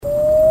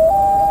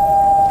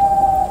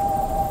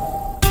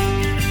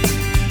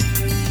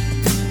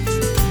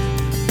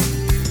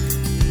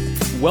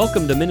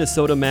Welcome to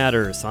Minnesota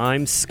Matters.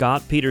 I'm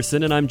Scott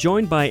Peterson, and I'm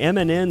joined by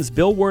MNN's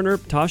Bill Werner,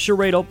 Tasha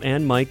Radel,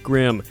 and Mike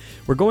Grimm.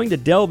 We're going to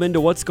delve into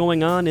what's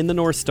going on in the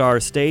North Star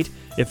State.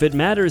 If it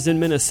matters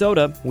in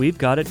Minnesota, we've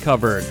got it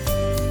covered.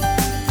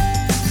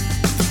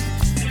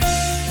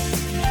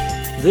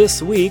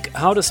 This week,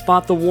 how to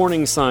spot the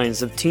warning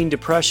signs of teen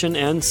depression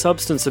and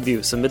substance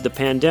abuse amid the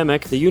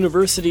pandemic. The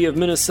University of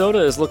Minnesota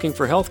is looking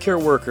for healthcare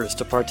workers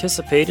to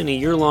participate in a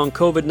year-long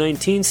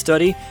COVID-19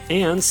 study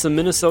and some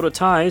Minnesota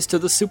ties to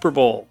the Super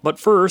Bowl. But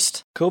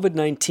first,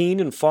 COVID-19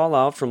 and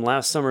fallout from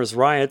last summer's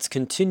riots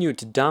continue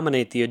to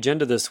dominate the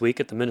agenda this week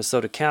at the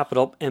Minnesota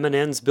Capitol.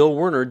 MNN's Bill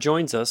Werner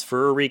joins us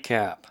for a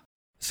recap.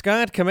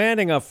 Scott,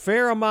 commanding a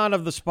fair amount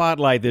of the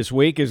spotlight this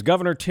week is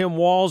Governor Tim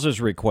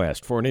Walz's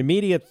request for an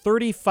immediate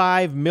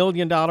 $35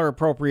 million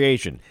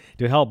appropriation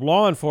to help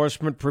law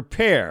enforcement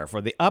prepare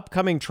for the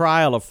upcoming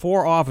trial of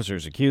 4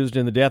 officers accused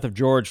in the death of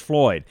George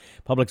Floyd.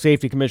 Public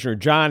Safety Commissioner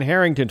John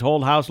Harrington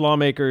told House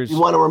lawmakers, "We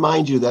want to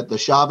remind you that the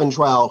Chauvin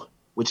trial,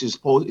 which is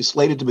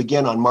slated to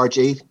begin on March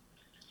 8th,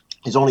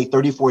 is only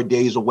 34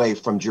 days away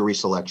from jury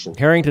selection."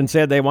 Harrington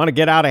said they want to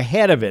get out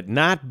ahead of it,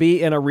 not be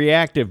in a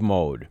reactive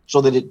mode, so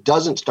that it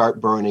doesn't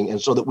start burning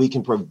and so that we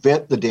can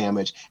prevent the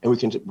damage and we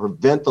can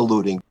prevent the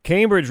looting.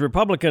 Cambridge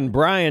Republican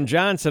Brian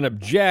Johnson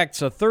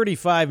objects a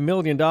 $35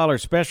 million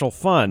special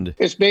fund.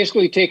 It's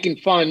basically taking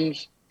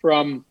funds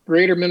from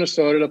greater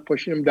Minnesota to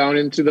pushing them down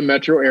into the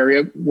metro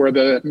area where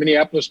the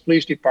Minneapolis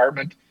Police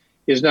Department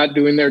is not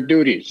doing their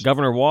duties.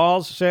 Governor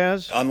Walz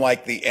says,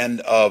 unlike the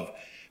end of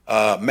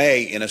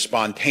May in a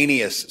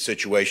spontaneous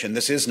situation,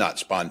 this is not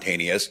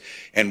spontaneous,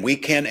 and we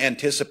can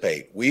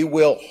anticipate. We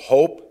will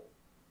hope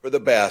for the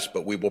best,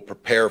 but we will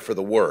prepare for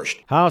the worst.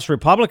 House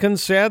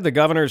Republicans said the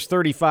governor's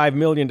 $35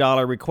 million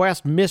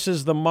request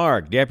misses the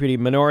mark. Deputy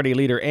Minority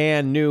Leader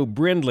Ann New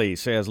Brindley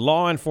says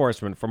law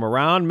enforcement from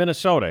around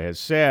Minnesota has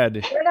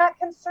said, "They're not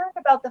concerned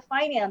about the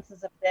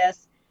finances of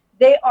this.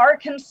 They are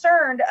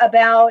concerned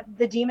about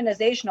the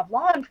demonization of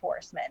law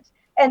enforcement.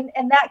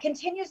 And that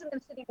continues in the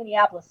city of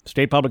Minneapolis."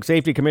 State Public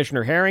Safety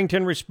Commissioner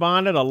Harrington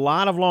responded. A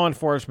lot of law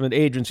enforcement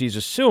agencies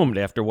assumed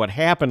after what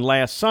happened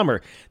last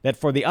summer that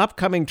for the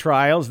upcoming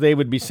trials they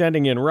would be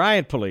sending in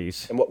riot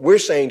police. And what we're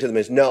saying to them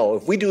is, no,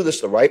 if we do this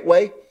the right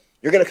way,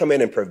 you're going to come in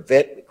and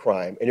prevent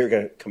crime, and you're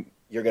going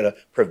to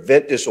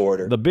prevent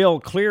disorder. The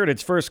bill cleared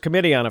its first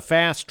committee on a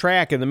fast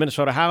track in the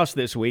Minnesota House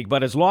this week,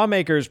 but as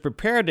lawmakers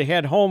prepared to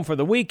head home for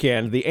the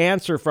weekend, the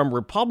answer from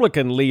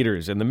Republican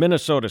leaders in the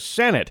Minnesota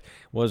Senate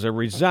was a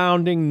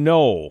resounding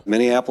no.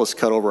 Minneapolis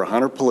cut over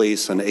 100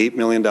 police and $8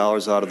 million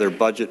out of their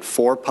budget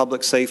for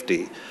public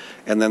safety,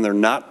 and then they're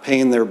not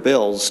paying their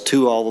bills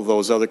to all of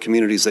those other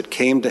communities that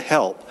came to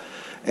help.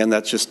 And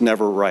that's just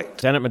never right.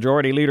 Senate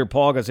Majority Leader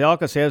Paul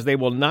Gazelka says they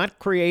will not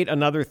create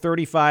another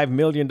 $35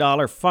 million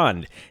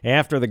fund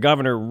after the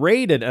governor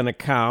raided an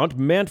account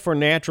meant for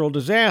natural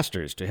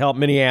disasters to help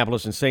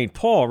Minneapolis and St.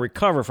 Paul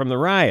recover from the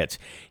riots.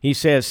 He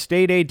says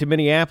state aid to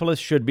Minneapolis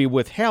should be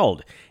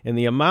withheld in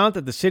the amount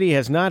that the city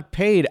has not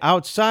paid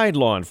outside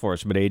law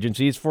enforcement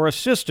agencies for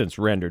assistance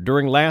rendered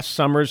during last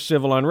summer's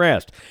civil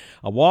unrest.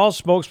 A Walz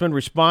spokesman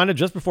responded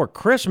just before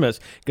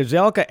Christmas.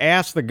 Gazelka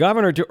asked the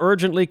governor to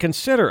urgently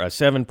consider a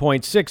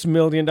 $7.6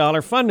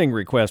 million funding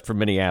request for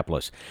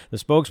Minneapolis. The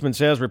spokesman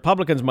says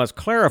Republicans must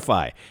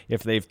clarify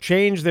if they've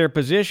changed their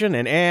position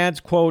and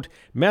adds, quote,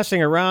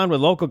 "Messing around with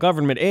local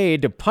government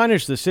aid to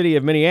punish the city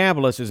of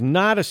Minneapolis is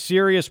not a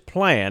serious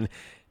plan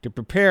to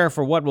prepare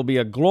for what will be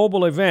a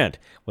global event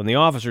when the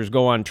officers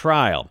go on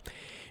trial."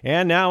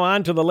 And now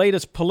on to the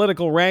latest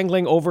political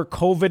wrangling over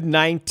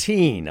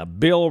COVID-19. A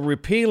bill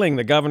repealing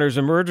the governor's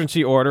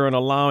emergency order and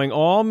allowing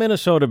all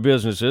Minnesota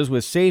businesses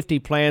with safety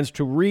plans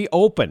to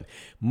reopen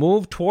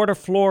moved toward a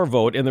floor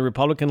vote in the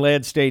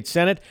Republican-led state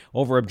Senate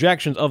over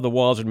objections of the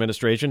Walz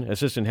administration.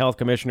 Assistant Health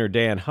Commissioner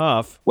Dan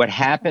Huff. What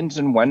happens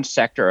in one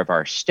sector of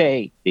our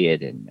state, be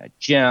it in a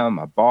gym,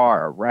 a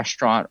bar, a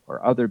restaurant,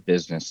 or other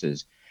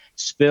businesses,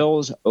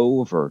 spills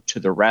over to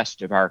the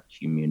rest of our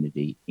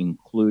community,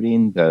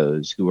 including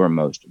those who are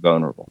most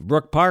vulnerable.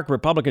 Brook Park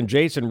Republican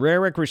Jason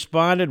Rarick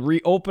responded,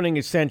 reopening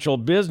essential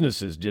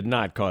businesses did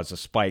not cause a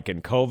spike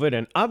in COVID,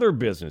 and other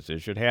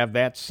businesses should have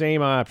that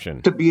same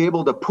option. To be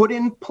able to put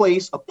in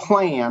place a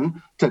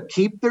plan to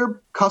keep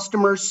their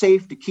customers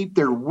safe, to keep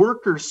their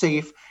workers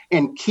safe,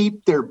 and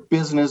keep their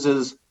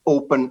businesses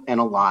open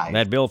and alive.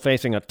 That bill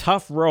facing a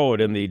tough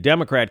road in the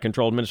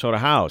Democrat-controlled Minnesota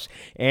House.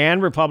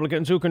 And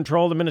Republicans who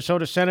control the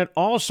Minnesota Senate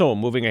also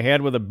moving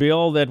ahead with a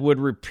bill that would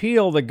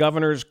repeal the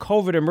governor's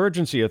COVID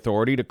emergency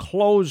authority to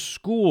close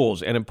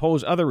schools and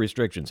impose other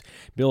restrictions.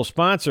 Bill's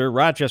sponsor,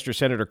 Rochester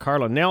Senator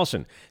Carla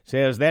Nelson,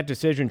 says that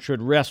decision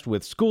should rest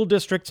with school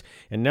districts,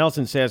 and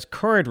Nelson says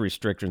current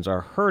restrictions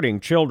are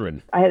hurting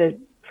children. I had a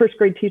first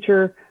grade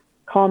teacher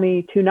call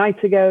me 2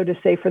 nights ago to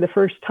say for the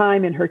first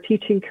time in her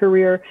teaching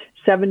career,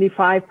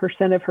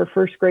 75% of her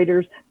first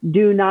graders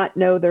do not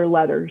know their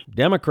letters.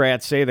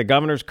 Democrats say the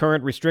governor's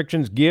current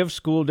restrictions give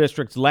school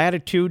districts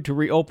latitude to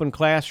reopen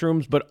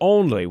classrooms, but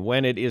only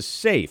when it is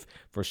safe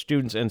for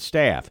students and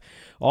staff.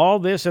 All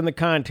this in the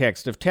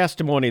context of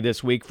testimony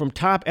this week from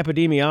top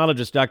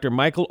epidemiologist Dr.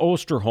 Michael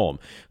Osterholm,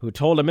 who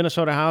told a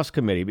Minnesota House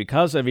committee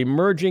because of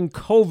emerging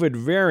COVID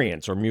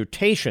variants or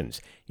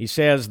mutations, he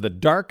says the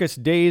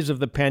darkest days of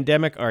the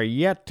pandemic are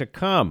yet to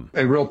come.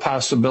 A real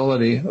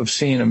possibility of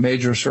seeing a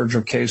major surge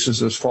of cases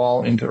this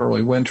fall into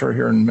early winter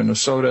here in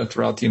Minnesota,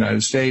 throughout the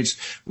United States,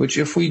 which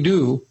if we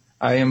do,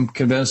 I am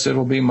convinced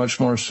it'll be much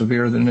more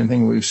severe than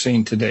anything we've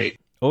seen to date.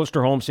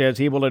 Osterholm says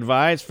he will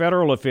advise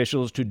federal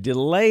officials to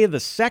delay the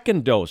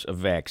second dose of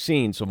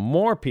vaccine so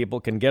more people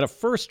can get a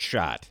first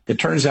shot. It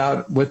turns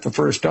out with the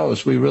first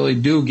dose, we really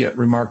do get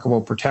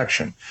remarkable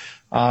protection.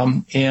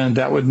 And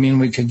that would mean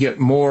we could get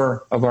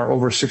more of our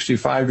over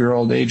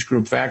 65-year-old age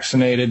group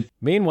vaccinated.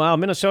 Meanwhile,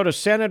 Minnesota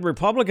Senate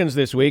Republicans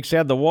this week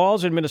said the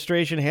Walz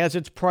administration has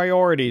its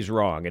priorities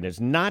wrong and is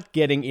not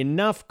getting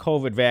enough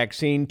COVID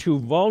vaccine to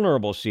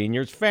vulnerable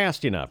seniors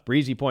fast enough.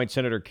 Breezy Point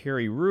Senator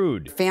Carrie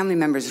Ruud. Family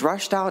members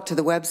rushed out to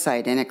the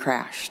website and it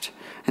crashed.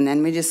 And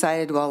then we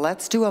decided, well,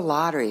 let's do a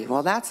lottery.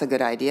 Well, that's a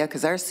good idea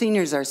because our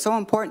seniors are so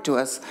important to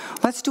us.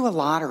 Let's do a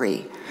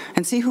lottery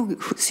and see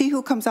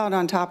who comes out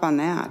on top on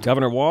that.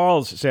 Governor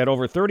Walz said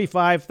over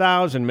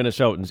 35,000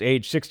 Minnesotans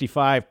age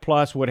 65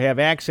 plus would have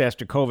access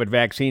to COVID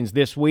vaccines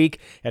this week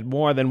at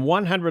more than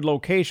 100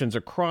 locations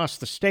across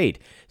the state.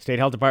 State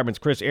Health Department's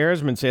Chris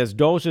Erzman says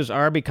doses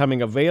are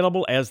becoming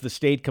available as the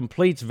state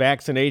completes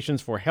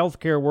vaccinations for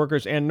healthcare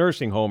workers and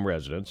nursing home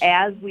residents.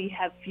 As we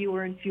have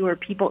fewer and fewer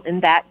people in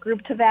that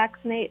group to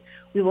vaccinate,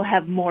 we will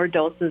have more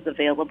doses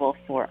available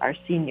for our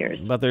seniors.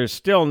 But there's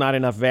still not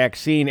enough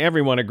vaccine.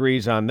 Everyone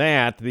agrees on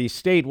that. The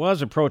state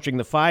was approaching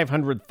the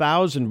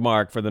 500,000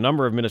 mark for the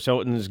number of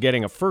Minnesotans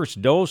getting a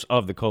first dose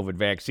of the COVID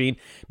vaccine.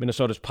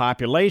 Minnesota's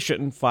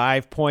population,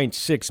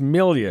 5.6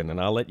 million,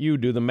 and I'll let you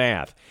do the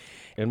math.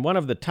 And one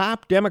of the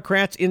top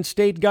Democrats in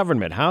state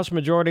government, House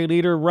Majority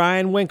Leader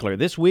Ryan Winkler,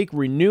 this week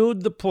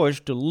renewed the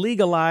push to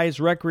legalize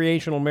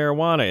recreational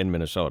marijuana in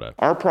Minnesota.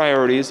 Our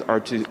priorities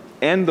are to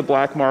end the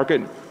black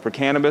market for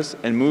cannabis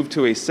and move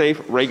to a safe,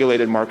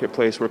 regulated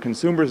marketplace where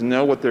consumers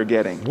know what they're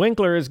getting.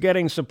 Winkler is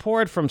getting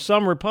support from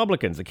some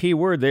Republicans. The key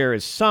word there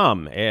is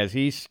some, as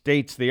he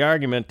states the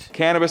argument.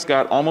 Cannabis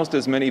got almost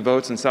as many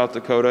votes in South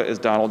Dakota as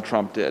Donald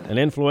Trump did. An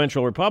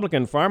influential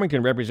Republican,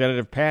 Farmington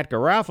Representative Pat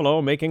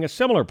Garofalo, making a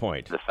similar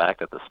point. The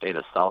fact that the state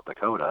of South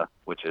Dakota,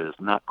 which is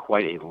not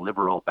quite a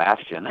liberal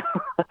bastion,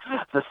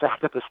 the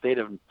fact that the state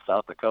of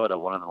South Dakota,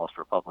 one of the most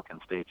Republican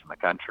states in the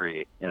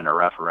country, in a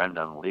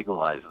referendum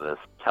legalized this,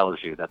 tells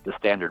you that the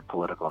standard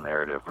political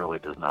narrative really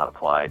does not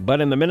apply.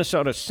 But in the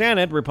Minnesota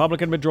Senate,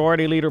 Republican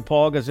Majority Leader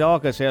Paul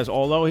Gazelka says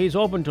although he's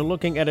open to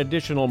looking at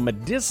additional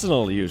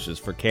medicinal uses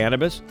for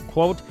cannabis,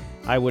 quote,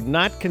 I would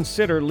not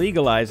consider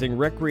legalizing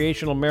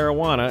recreational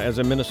marijuana as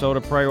a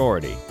Minnesota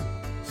priority.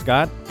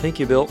 Scott? Thank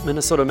you, Bill.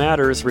 Minnesota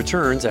Matters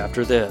returns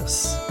after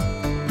this.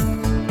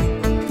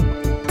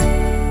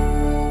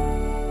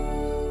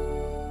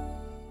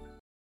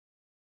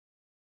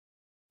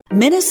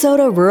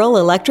 Minnesota Rural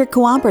Electric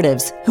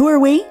Cooperatives. Who are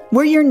we?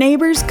 We're your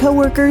neighbors,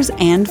 coworkers,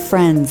 and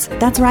friends.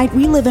 That's right,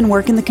 we live and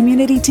work in the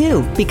community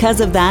too. Because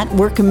of that,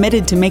 we're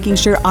committed to making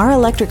sure our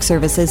electric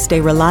services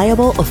stay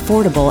reliable,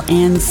 affordable,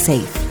 and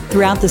safe.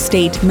 Throughout the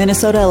state,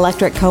 Minnesota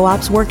electric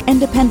co-ops work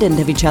independent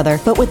of each other,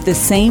 but with the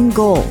same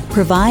goal: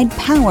 provide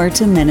power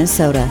to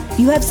Minnesota.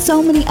 You have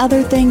so many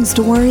other things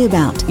to worry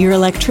about. Your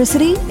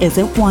electricity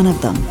isn't one of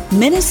them.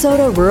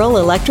 Minnesota Rural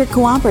Electric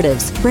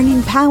Cooperatives,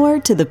 bringing power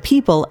to the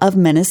people of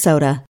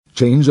Minnesota.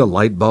 Change a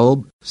light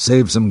bulb,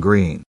 save some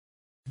green.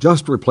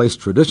 Just replace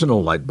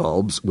traditional light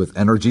bulbs with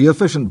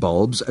energy-efficient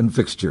bulbs and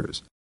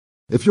fixtures.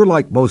 If you're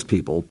like most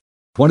people,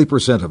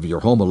 20% of your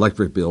home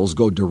electric bills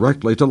go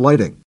directly to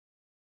lighting.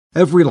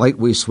 Every light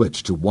we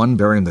switch to one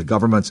bearing the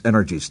government's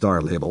Energy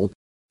Star label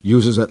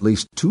uses at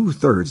least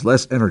 2/3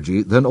 less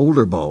energy than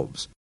older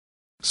bulbs.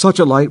 Such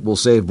a light will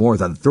save more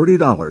than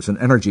 $30 in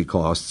energy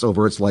costs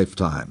over its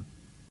lifetime.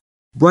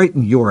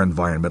 Brighten your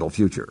environmental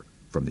future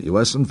from the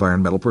U.S.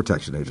 Environmental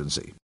Protection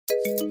Agency.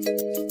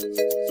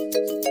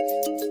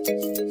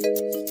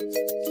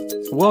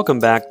 Welcome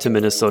back to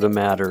Minnesota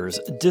Matters.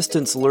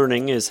 Distance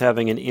learning is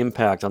having an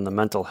impact on the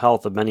mental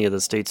health of many of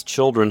the state's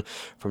children.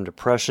 From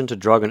depression to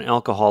drug and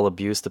alcohol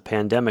abuse, the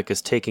pandemic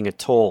is taking a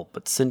toll.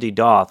 But Cindy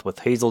Doth with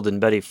Hazelden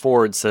Betty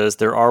Ford says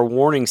there are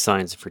warning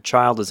signs if your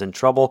child is in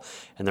trouble,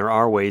 and there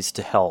are ways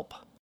to help.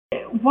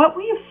 What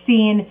we've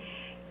seen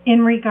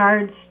in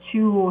regards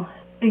to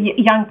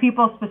young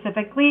people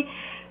specifically,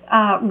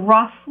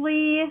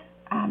 roughly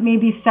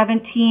maybe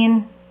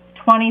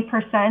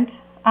 17-20%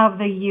 of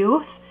the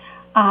youth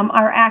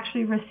are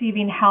actually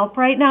receiving help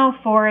right now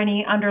for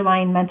any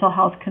underlying mental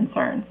health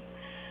concerns.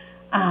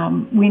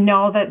 We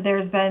know that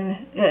there's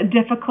been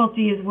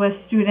difficulties with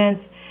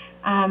students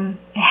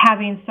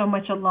having so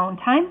much alone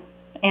time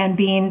and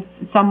being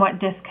somewhat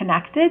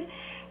disconnected,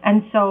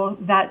 and so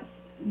that's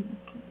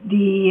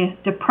the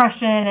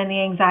depression and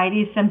the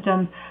anxiety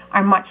symptoms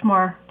are much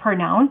more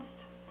pronounced.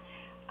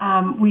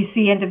 We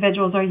see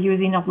individuals are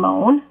using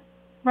alone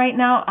right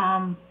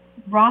now.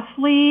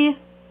 Roughly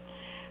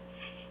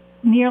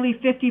nearly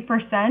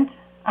 50%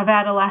 of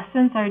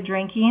adolescents are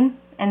drinking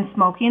and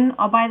smoking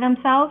all by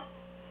themselves.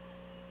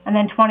 And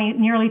then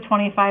nearly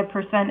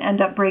 25%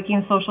 end up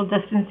breaking social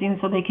distancing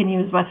so they can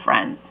use with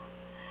friends.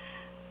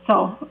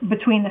 So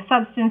between the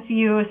substance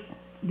use,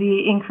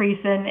 the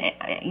increase in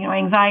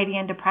anxiety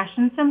and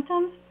depression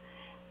symptoms,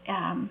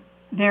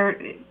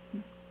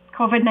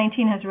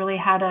 COVID-19 has really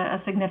had a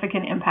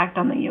significant impact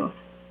on the youth.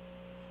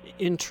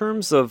 In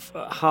terms of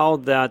how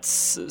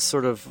that's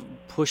sort of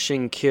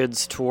pushing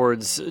kids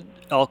towards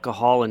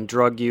alcohol and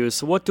drug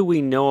use, what do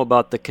we know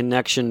about the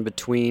connection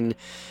between,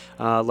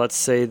 let's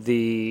say,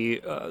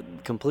 the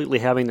completely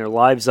having their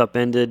lives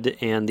upended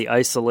and the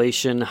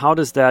isolation? How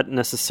does that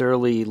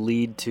necessarily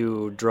lead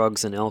to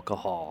drugs and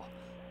alcohol?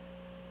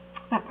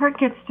 That part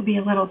gets to be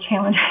a little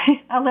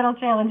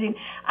challenging.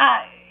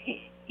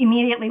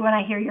 Immediately when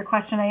I hear your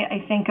question,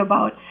 I think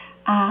about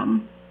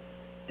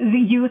the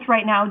youth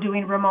right now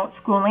doing remote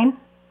schooling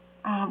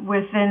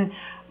within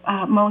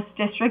most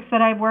districts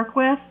that I work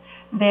with.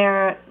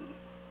 The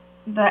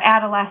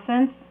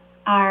adolescents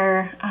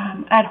are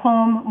at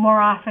home more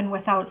often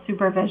without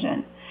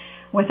supervision.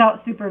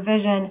 Without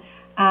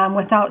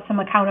some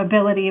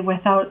accountability,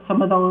 without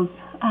some of those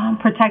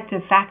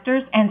protective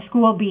factors, and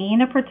school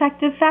being a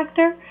protective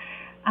factor,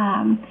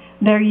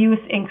 their use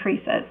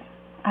increases.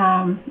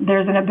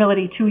 There's an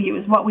ability to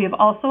use. What we have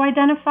also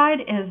identified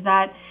is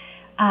that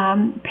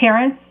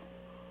parents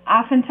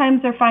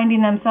oftentimes are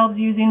finding themselves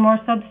using more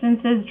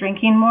substances,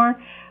 drinking more,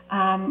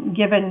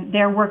 given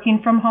their working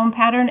from home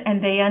pattern,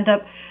 and they end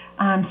up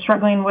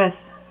struggling with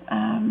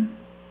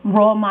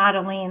role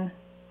modeling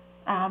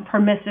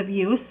permissive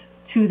use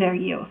to their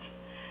youth.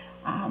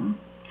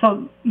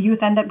 So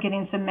youth end up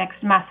getting some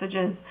mixed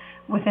messages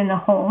within the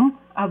home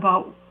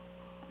about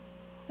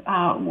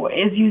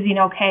is using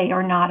okay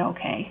or not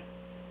okay.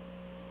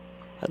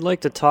 I'd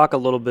like to talk a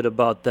little bit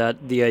about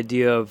that, the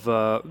idea of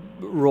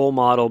role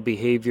model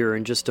behavior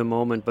in just a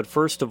moment. But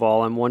first of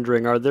all, I'm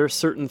wondering, are there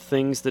certain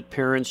things that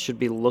parents should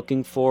be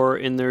looking for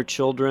in their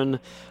children,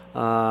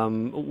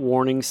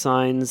 warning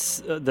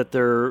signs that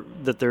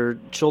their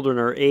children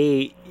are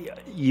A,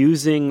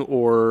 using,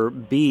 or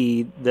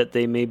B, that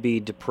they may be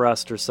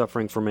depressed or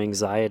suffering from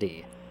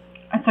anxiety?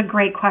 That's a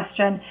great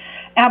question.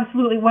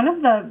 Absolutely. One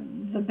of the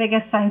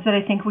biggest signs that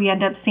I think we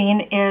end up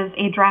seeing is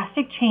a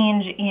drastic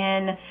change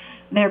in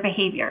their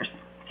behaviors.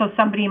 So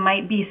somebody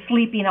might be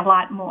sleeping a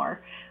lot more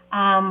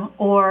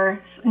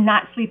or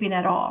not sleeping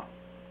at all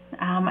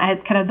as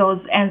kind of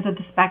those ends of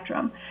the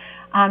spectrum.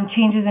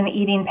 Changes in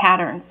eating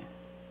patterns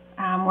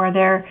where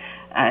they're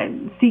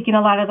seeking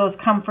a lot of those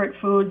comfort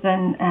foods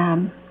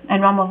and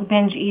almost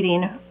binge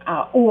eating,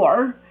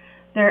 or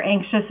they're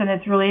anxious and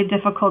it's really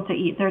difficult to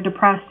eat. They're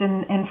depressed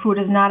and food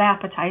is not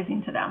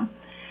appetizing to them.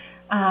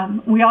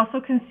 We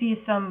also can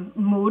see some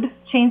mood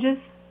changes.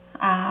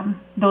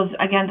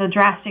 The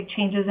drastic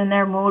changes in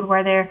their mood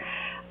where they're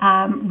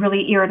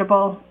really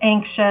irritable,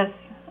 anxious,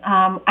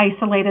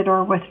 isolated,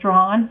 or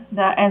withdrawn.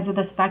 The ends of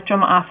the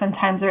spectrum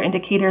oftentimes are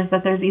indicators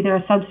that there's either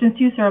a substance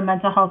use or a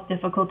mental health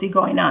difficulty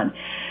going on.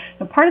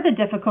 Now, part of the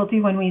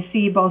difficulty when we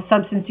see both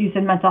substance use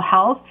and mental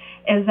health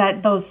is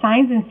that those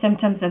signs and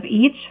symptoms of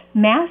each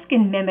mask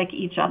and mimic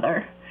each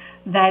other.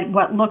 That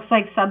what looks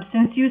like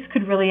substance use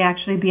could really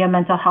actually be a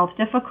mental health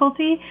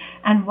difficulty,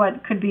 and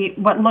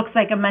what looks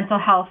like a mental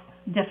health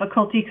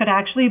difficulty could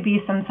actually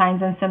be some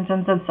signs and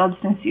symptoms of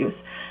substance use.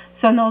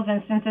 So in those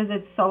instances,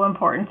 it's so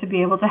important to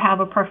be able to have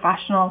a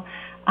professional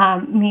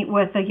meet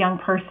with a young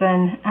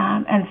person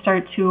and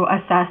start to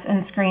assess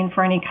and screen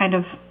for any kind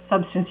of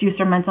substance use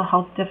or mental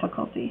health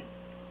difficulty.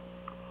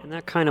 And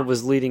that kind of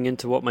was leading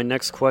into what my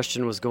next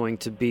question was going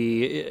to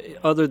be.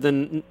 Other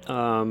than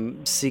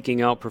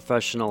seeking out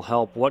professional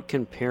help, what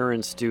can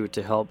parents do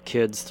to help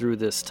kids through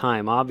this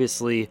time?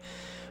 Obviously,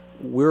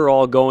 we're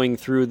all going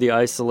through the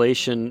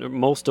isolation,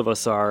 most of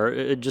us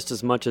are, just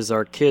as much as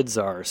our kids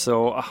are.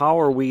 So how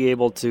are we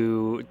able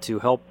to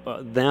help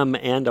them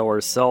and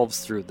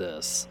ourselves through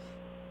this?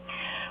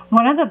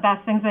 One of the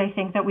best things I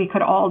think that we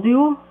could all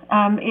do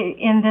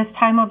in this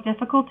time of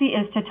difficulty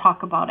is to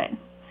talk about it.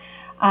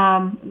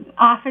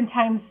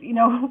 Oftentimes,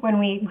 when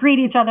we greet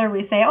each other,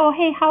 we say, "Oh,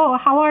 hey,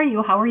 how are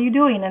you? How are you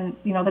doing?" And,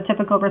 the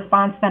typical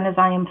response then is,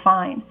 "I am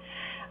fine."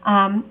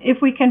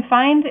 If we can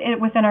find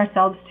it within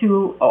ourselves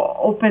to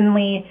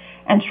openly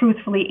and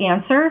truthfully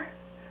answer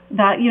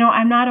that,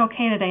 I'm not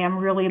okay today, I'm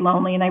really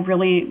lonely and I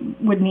really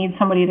would need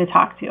somebody to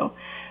talk to.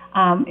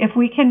 If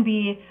we can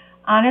be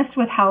honest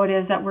with how it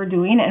is that we're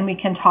doing and we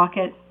can talk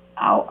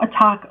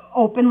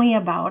openly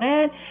about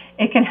it,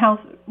 it can help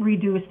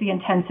reduce the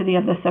intensity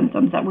of the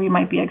symptoms that we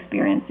might be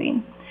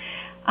experiencing.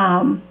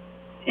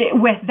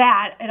 With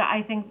that,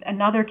 I think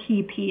another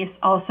key piece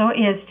also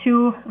is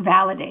to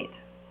validate.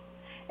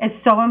 It's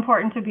so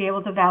important to be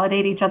able to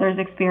validate each other's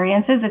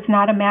experiences. It's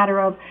not a matter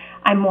of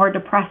I'm more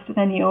depressed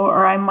than you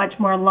or I'm much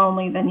more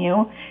lonely than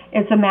you.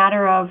 It's a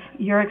matter of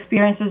your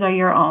experiences are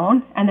your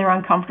own and they're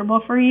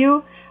uncomfortable for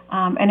you.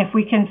 And if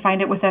we can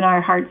find it within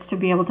our hearts to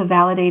be able to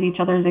validate each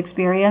other's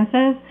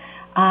experiences,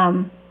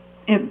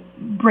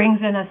 it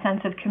brings in a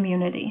sense of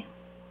community.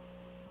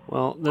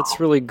 Well, that's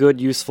really good,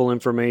 useful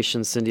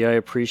information, Cindy. I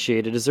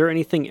appreciate it. Is there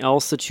anything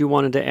else that you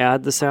wanted to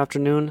add this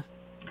afternoon?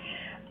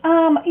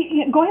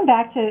 Going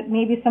back to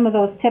maybe some of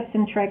those tips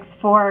and tricks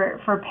for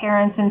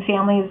parents and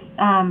families,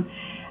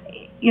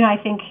 I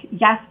think,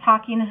 yes,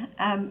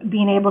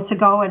 being able to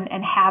go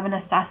and have an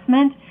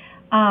assessment.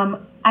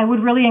 I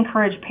would really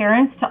encourage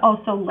parents to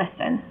also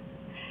listen,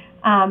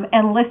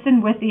 and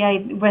listen with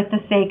the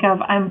sake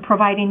of I'm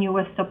providing you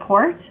with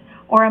support,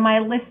 or am I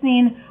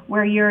listening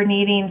where you're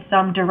needing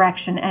some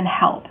direction and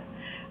help?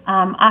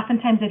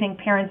 Oftentimes I think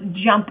parents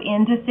jump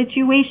into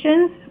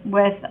situations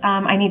with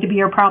I need to be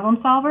your problem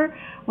solver,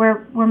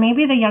 where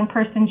maybe the young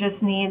person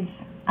just needs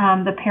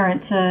the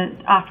parent to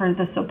offer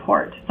the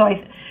support. So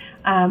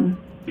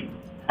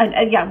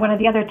one of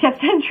the other tips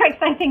and tricks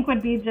I think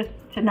would be just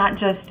to not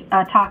just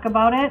talk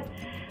about it,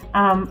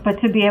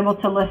 but to be able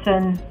to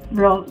listen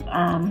real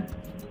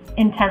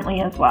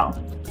intently as well.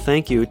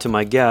 Thank you to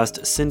my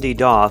guest, Cindy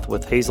Doth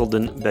with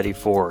Hazelden Betty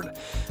Ford.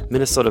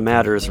 Minnesota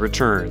Matters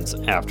returns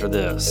after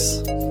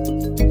this.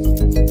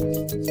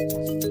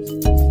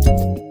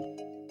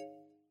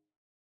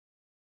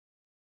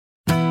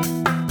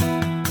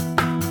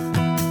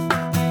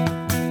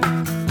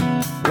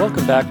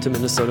 Welcome back to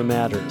Minnesota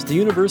Matters. The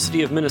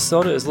University of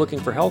Minnesota is looking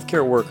for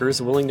healthcare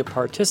workers willing to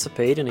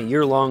participate in a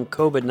year-long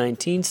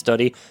COVID-19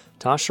 study.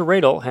 Tasha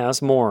Radel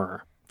has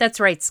more. That's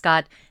right,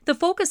 Scott. The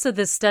focus of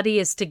this study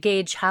is to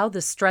gauge how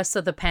the stress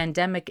of the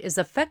pandemic is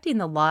affecting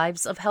the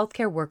lives of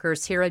healthcare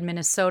workers here in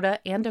Minnesota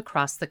and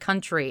across the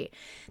country.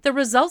 The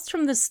results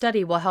from this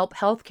study will help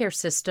healthcare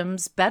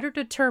systems better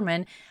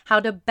determine how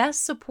to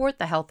best support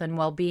the health and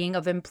well-being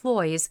of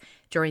employees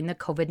during the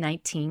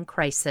COVID-19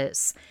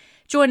 crisis.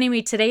 Joining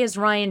me today is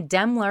Ryan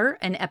Demler,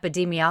 an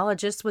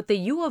epidemiologist with the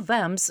U of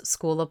M's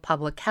School of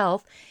Public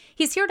Health.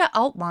 He's here to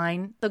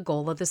outline the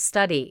goal of the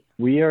study.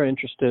 We are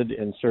interested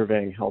in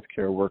surveying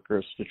healthcare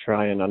workers to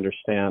try and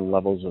understand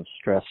levels of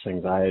stress,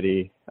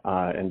 anxiety,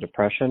 and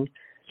depression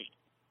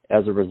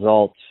as a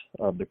result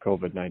of the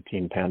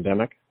COVID-19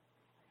 pandemic.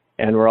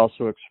 And we're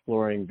also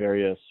exploring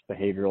various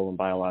behavioral and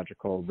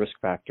biological risk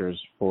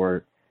factors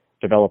for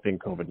developing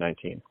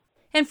COVID-19.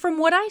 And from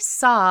what I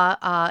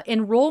saw,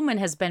 enrollment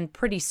has been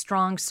pretty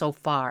strong so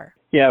far.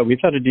 Yeah, we've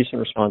had a decent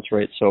response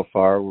rate so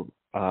far.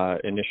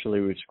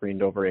 Initially, we've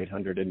screened over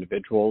 800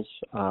 individuals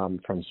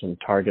from some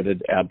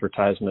targeted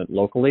advertisement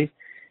locally,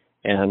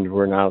 and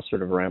we're now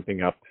sort of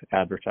ramping up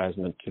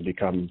advertisement to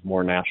become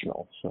more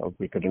national. So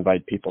we could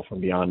invite people from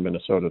beyond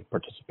Minnesota to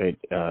participate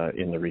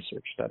in the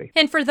research study.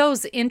 And for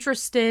those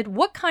interested,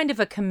 what kind of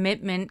a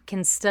commitment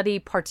can study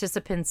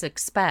participants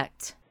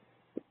expect?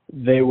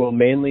 They will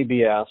mainly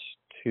be asked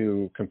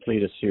to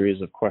complete a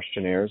series of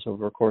questionnaires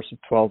over a course of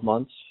 12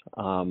 months.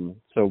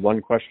 So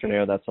one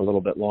questionnaire that's a little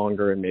bit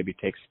longer and maybe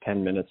takes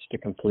 10 minutes to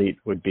complete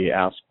would be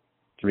asked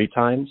 3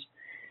 times.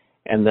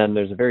 And then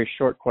there's a very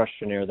short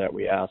questionnaire that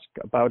we ask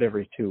about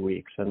every 2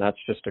 weeks, and that's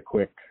just a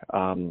quick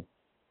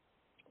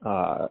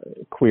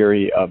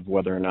query of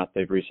whether or not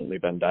they've recently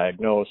been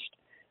diagnosed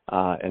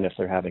and if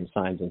they're having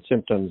signs and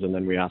symptoms, and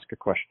then we ask a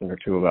question or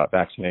two about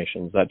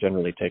vaccinations. That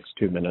generally takes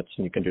 2 minutes,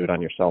 and you can do it on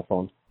your cell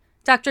phone.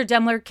 Dr.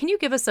 Demler, can you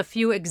give us a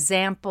few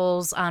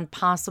examples on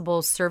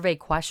possible survey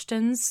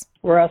questions?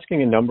 We're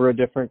asking a number of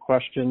different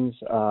questions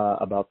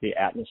about the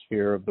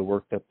atmosphere of the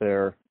work that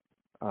they're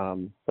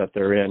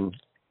in,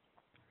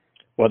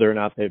 whether or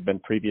not they've been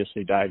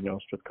previously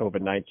diagnosed with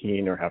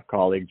COVID-19 or have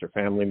colleagues or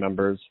family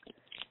members.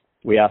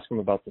 We ask them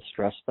about the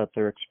stress that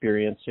they're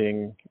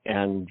experiencing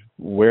and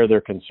where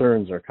their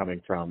concerns are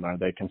coming from. Are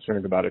they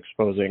concerned about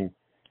exposing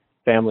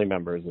family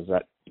members? Is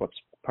that what's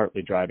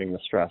partly driving the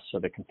stress? So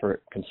they're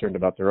concerned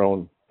about their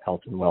own health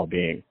and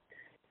well-being.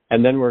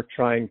 And then we're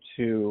trying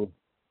to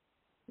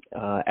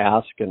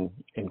ask and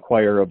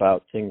inquire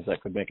about things that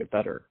could make it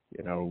better.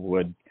 You know,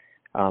 would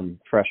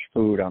fresh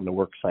food on the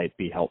work site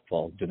be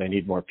helpful? Do they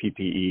need more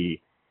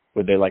PPE?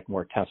 Would they like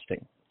more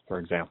testing, for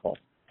example?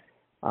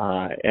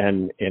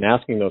 And in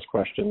asking those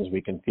questions, we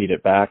can feed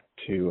it back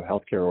to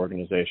healthcare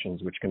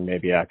organizations, which can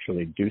maybe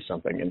actually do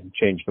something and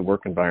change the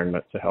work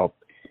environment to help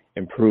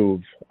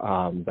improve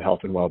the health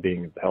and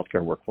well-being of the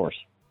healthcare workforce.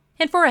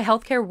 And for a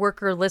healthcare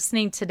worker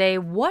listening today,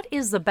 what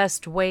is the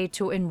best way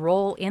to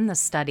enroll in the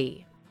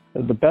study?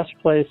 The best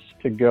place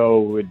to go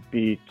would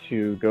be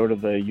to go to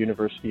the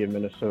University of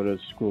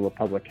Minnesota's School of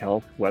Public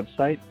Health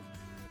website.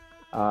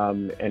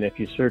 And if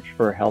you search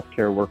for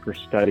healthcare worker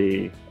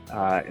study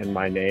in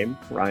my name,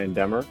 Ryan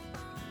Demler,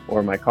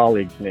 or my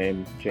colleague's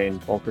name, Jane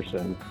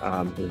Fulkerson,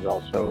 who's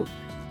also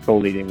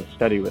co-leading the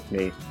study with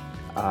me,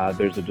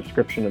 there's a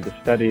description of the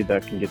study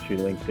that can get you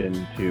linked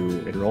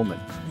into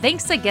enrollment.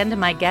 Thanks again to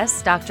my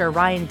guest, Dr.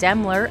 Ryan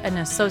Demler, an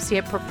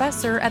associate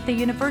professor at the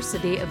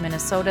University of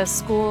Minnesota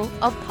School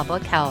of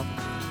Public Health.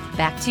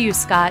 Back to you,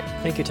 Scott.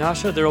 Thank you,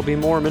 Tasha. There will be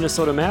more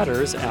Minnesota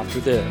Matters after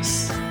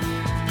this.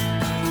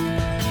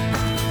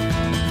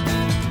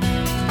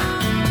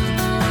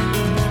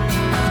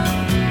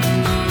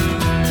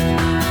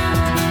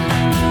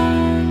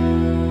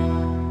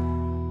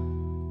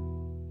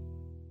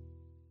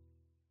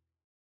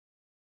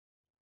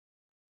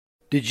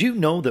 Did you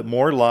know that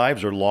more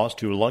lives are lost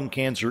to lung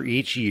cancer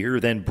each year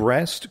than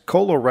breast,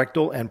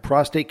 colorectal, and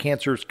prostate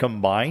cancers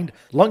combined?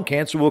 Lung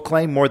cancer will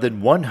claim more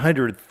than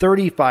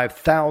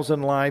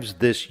 135,000 lives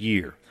this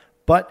year.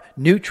 But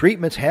new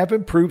treatments have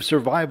improved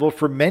survival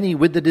for many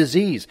with the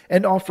disease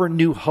and offer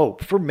new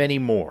hope for many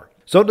more.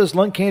 So does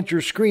lung cancer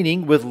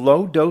screening with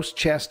low-dose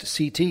chest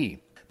CT.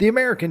 The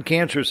American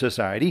Cancer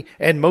Society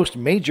and most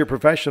major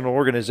professional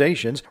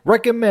organizations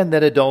recommend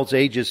that adults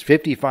ages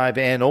 55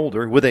 and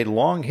older with a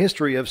long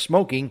history of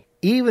smoking,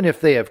 even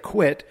if they have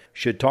quit,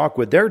 should talk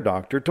with their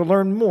doctor to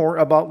learn more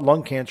about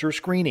lung cancer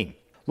screening.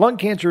 Lung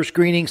cancer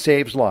screening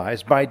saves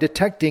lives by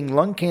detecting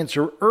lung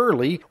cancer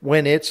early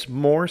when it's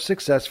more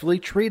successfully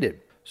treated.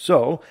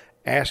 So,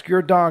 ask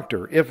your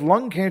doctor if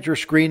lung cancer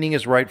screening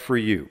is right for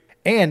you.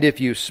 And if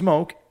you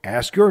smoke,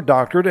 ask your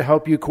doctor to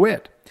help you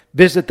quit.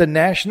 Visit the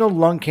National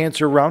Lung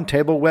Cancer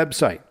Roundtable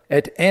website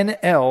at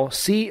nlcrt.org.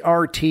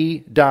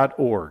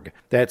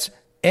 That's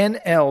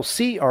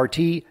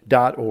nlcrt.org.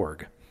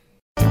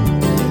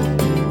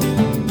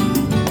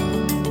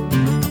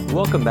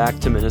 Welcome back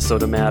to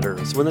Minnesota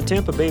Matters. When the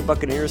Tampa Bay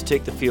Buccaneers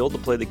take the field to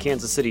play the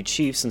Kansas City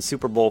Chiefs in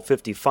Super Bowl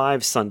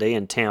 55 Sunday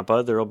in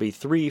Tampa, there will be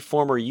 3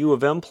 former U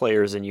of M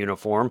players in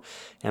uniform.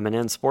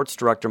 MNN Sports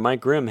Director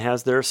Mike Grimm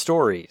has their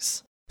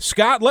stories.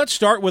 Scott, let's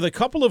start with a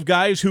couple of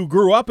guys who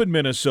grew up in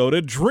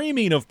Minnesota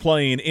dreaming of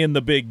playing in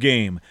the big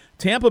game.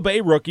 Tampa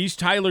Bay rookies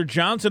Tyler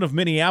Johnson of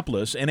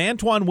Minneapolis and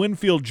Antoine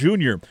Winfield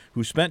Jr.,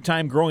 who spent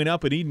time growing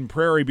up in Eden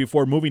Prairie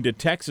before moving to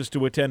Texas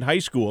to attend high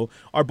school,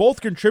 are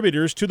both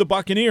contributors to the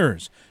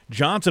Buccaneers.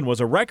 Johnson was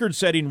a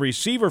record-setting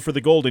receiver for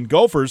the Golden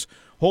Gophers,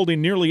 holding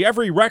nearly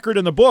every record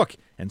in the book,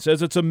 and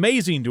says it's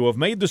amazing to have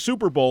made the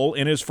Super Bowl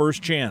in his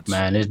first chance.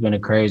 Man, it's been a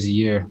crazy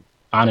year.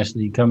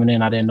 Honestly, coming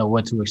in, I didn't know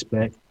what to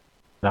expect.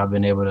 I've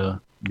been able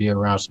to be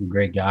around some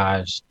great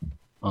guys,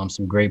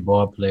 some great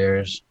ball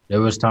players.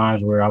 There was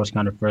times where I was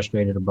kind of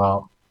frustrated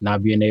about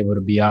not being able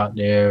to be out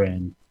there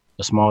and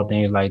the small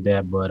things like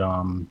that. But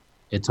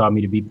it taught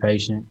me to be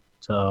patient,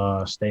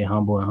 to stay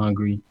humble and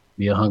hungry,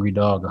 be a hungry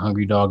dog. A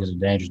hungry dog is a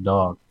dangerous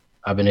dog.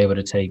 I've been able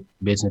to take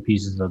bits and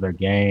pieces of their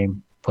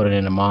game, put it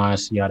in the mind,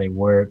 see how they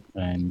work,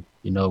 and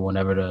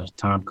whenever the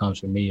time comes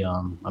for me,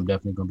 I'm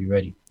definitely going to be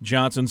ready.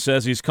 Johnson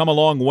says he's come a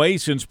long way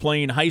since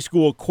playing high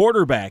school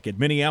quarterback at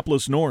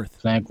Minneapolis North.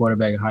 Playing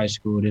quarterback in high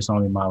school, this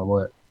only my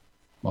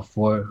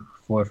fourth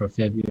or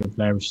fifth year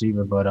playing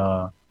receiver. But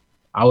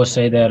I would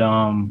say that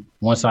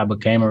once I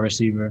became a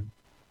receiver,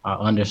 I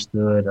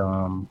understood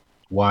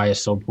why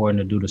it's so important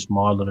to do the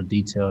small little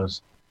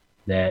details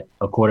that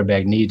a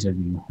quarterback needs of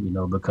you,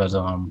 because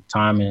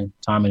timing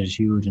is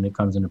huge and it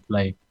comes into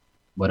play.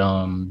 But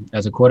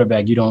as a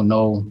quarterback, you don't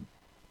know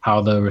how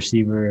the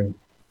receiver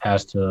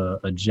has to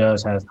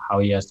adjust, how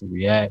he has to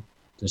react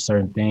to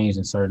certain things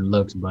and certain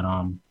looks. But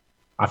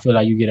I feel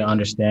like you get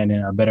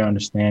a better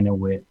understanding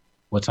with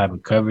what type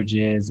of coverage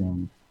is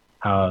and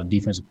how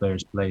defensive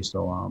players play.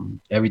 So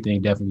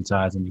everything definitely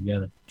ties in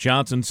together.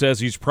 Johnson says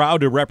he's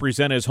proud to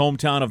represent his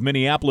hometown of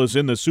Minneapolis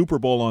in the Super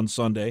Bowl on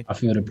Sunday. I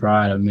feel the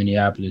pride of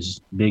Minneapolis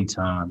big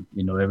time.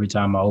 Every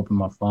time I open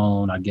my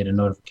phone, I get a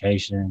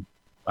notification.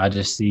 I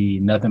just see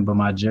nothing but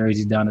my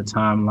jerseys down the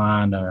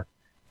timeline or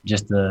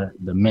just the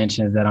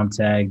mentions that I'm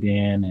tagged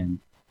in. And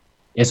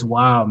it's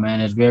wild, man.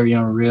 It's very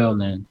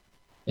unreal. And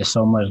it's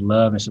so much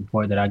love and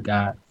support that I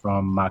got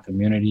from my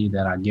community,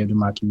 that I give to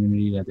my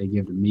community, that they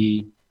give to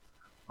me.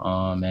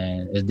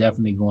 And it's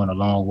definitely going a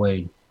long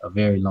way, a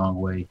very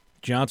long way.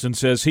 Johnson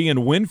says he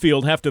and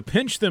Winfield have to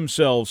pinch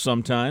themselves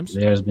sometimes.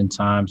 There's been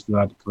times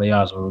throughout the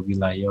playoffs where we'll be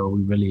like, yo,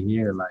 we really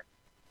here. Like,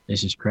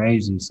 this is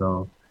crazy.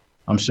 So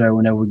I'm sure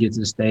whenever we get to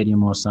the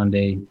stadium on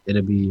Sunday,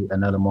 it'll be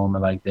another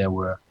moment like that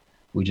where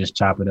we just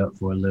chop it up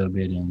for a little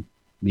bit and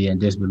be in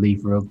disbelief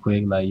real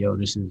quick, like, yo,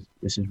 this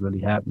is really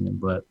happening.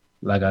 But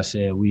like I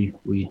said, we're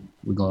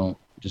going to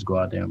just go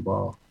out there and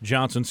ball.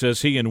 Johnson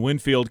says he and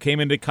Winfield came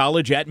into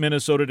college at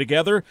Minnesota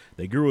together.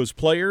 They grew as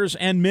players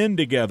and men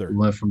together. We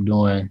went from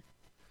doing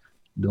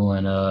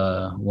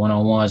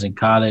one-on-ones in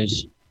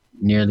college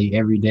nearly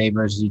every day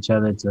versus each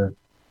other to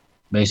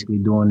basically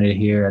doing it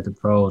here at the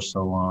pros.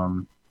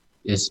 So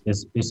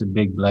it's a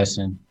big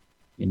blessing.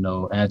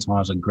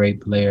 Antoine's a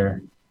great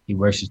player. He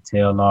works his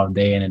tail off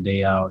day in and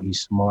day out. He's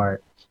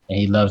smart, and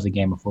he loves the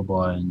game of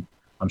football. And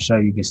I'm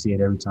sure you can see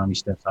it every time he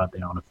steps out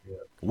there on the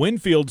field.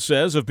 Winfield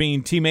says of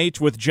being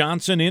teammates with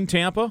Johnson in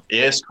Tampa.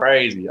 Yeah, it's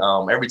crazy.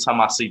 Every time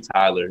I see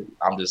Tyler,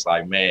 I'm just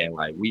like, man,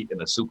 like we in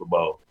the Super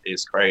Bowl.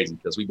 It's crazy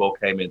because we both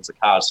came into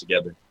college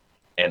together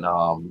and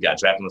we got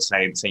drafted on the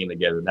same team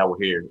together. Now we're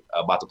here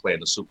about to play in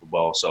the Super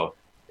Bowl. So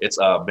it's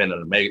been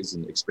an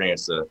amazing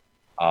experience to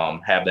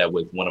have that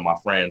with one of my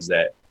friends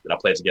that I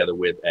played together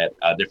with at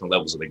different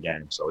levels of the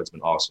game. So it's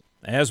been awesome.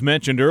 As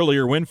mentioned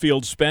earlier,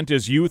 Winfield spent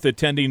his youth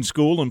attending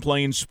school and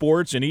playing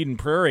sports in Eden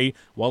Prairie,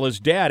 while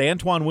his dad,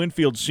 Antoine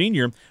Winfield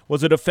Sr.,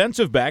 was a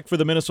defensive back for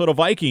the Minnesota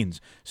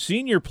Vikings.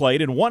 Sr.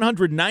 played in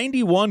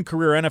 191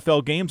 career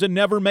NFL games and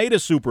never made a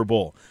Super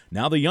Bowl.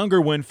 Now the younger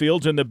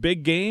Winfield's in the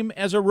big game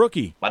as a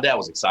rookie. My dad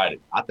was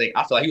excited. I feel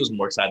like he was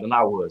more excited than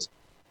I was.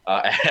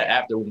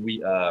 After when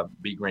we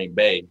beat Green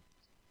Bay,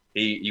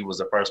 he was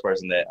the first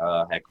person that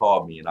had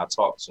called me, and I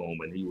talked to him,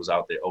 and he was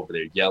over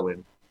there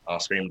yelling,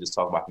 screaming, just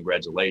talking about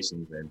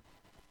congratulations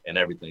and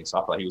everything. So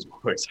I thought he was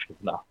more excited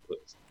than I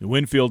was.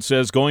 Winfield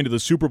says going to the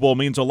Super Bowl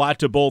means a lot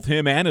to both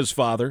him and his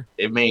father.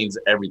 It means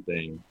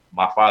everything.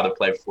 My father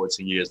played for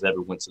 14 years,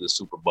 never went to the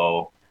Super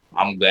Bowl.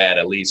 I'm glad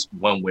at least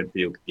one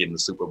Winfield could get in the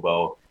Super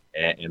Bowl,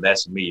 and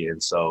that's me.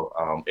 And so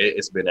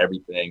it's been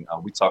everything.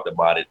 We talked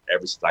about it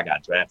ever since I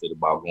got drafted,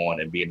 about going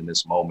and being in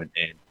this moment.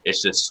 And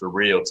it's just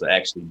surreal to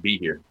actually be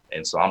here.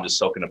 And so I'm just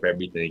soaking up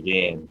everything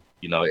again.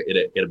 You know,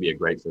 it'll be a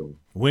great feeling.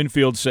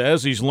 Winfield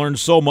says he's learned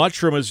so much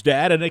from his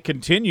dad, and it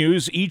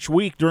continues each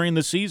week during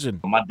the season.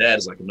 My dad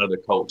is like another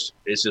coach.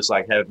 It's just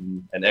like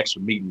having an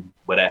extra meeting,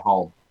 but at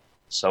home.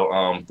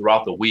 So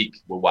throughout the week,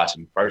 we're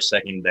watching first,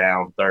 second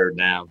down, third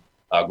down,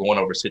 going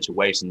over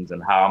situations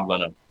and how I'm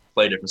going to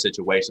play different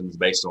situations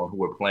based on who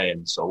we're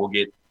playing. So we'll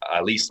get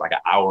at least like an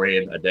hour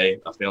in a day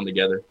of film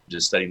together,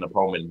 just studying the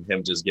opponent and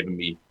him just giving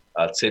me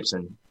tips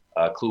and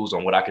clues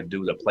on what I could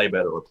do to play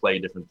better or play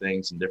different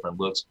things and different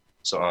looks.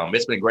 So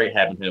it's been great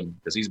having him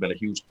because he's been a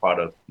huge part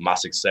of my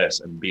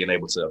success and being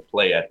able to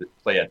play at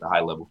the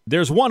high level.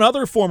 There's one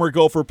other former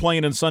Gopher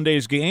playing in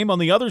Sunday's game on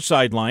the other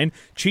sideline.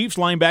 Chiefs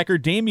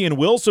linebacker Damian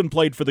Wilson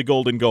played for the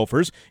Golden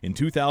Gophers in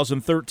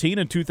 2013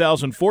 and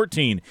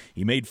 2014.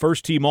 He made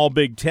first-team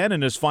All-Big Ten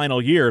in his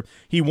final year.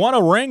 He won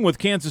a ring with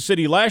Kansas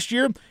City last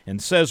year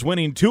and says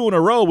winning 2 in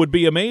a row would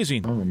be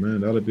amazing. Oh,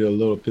 man, that'll be a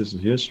little piece of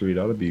history.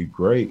 That'll be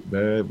great,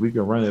 man. We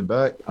can run it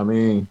back. I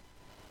mean,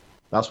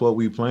 that's what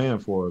we playing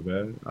for,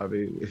 man. I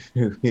mean,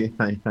 we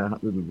ain't out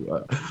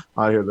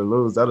here to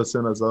lose. That'll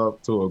send us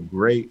up to a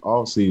great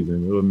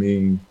offseason. It would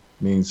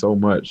mean so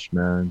much,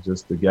 man.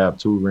 Just to gap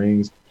 2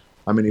 rings.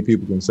 How many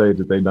people can say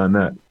that they done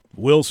that?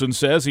 Wilson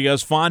says he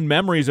has fond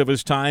memories of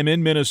his time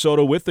in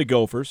Minnesota with the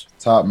Gophers.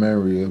 Top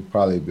memory would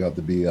probably have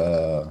to be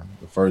the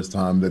first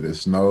time that it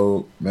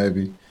snowed,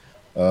 maybe.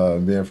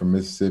 Then from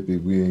Mississippi,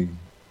 we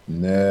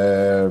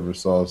never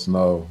saw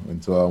snow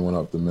until I went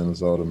up to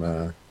Minnesota,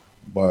 man.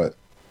 But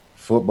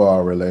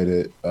football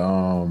related,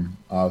 I'll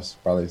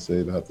probably say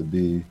it'd have to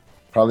be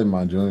probably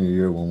my junior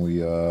year when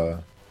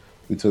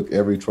we took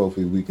every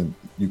trophy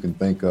you can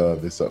think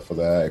of except for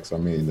the Axe. I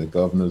mean, the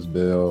Governor's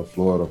Bell,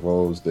 Florida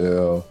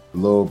Rosedale, the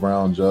Little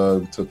Brown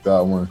Jug, took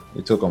that one.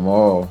 We took them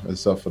all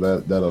except for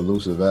that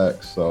elusive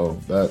Axe. So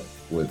that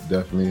would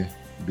definitely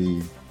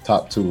be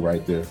top 2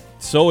 right there.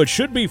 So it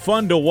should be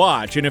fun to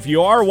watch. And if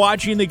you are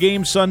watching the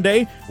game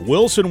Sunday,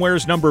 Wilson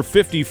wears number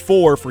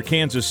 54 for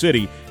Kansas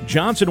City,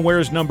 Johnson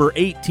wears number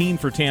 18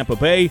 for Tampa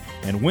Bay,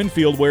 and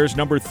Winfield wears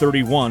number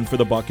 31 for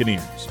the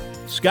Buccaneers.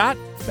 Scott,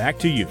 back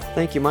to you.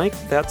 Thank you, Mike.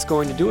 That's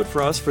going to do it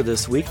for us for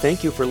this week.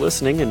 Thank you for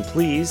listening, and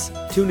please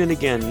tune in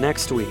again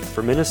next week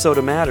for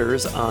Minnesota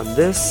Matters on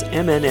this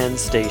MNN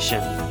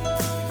station.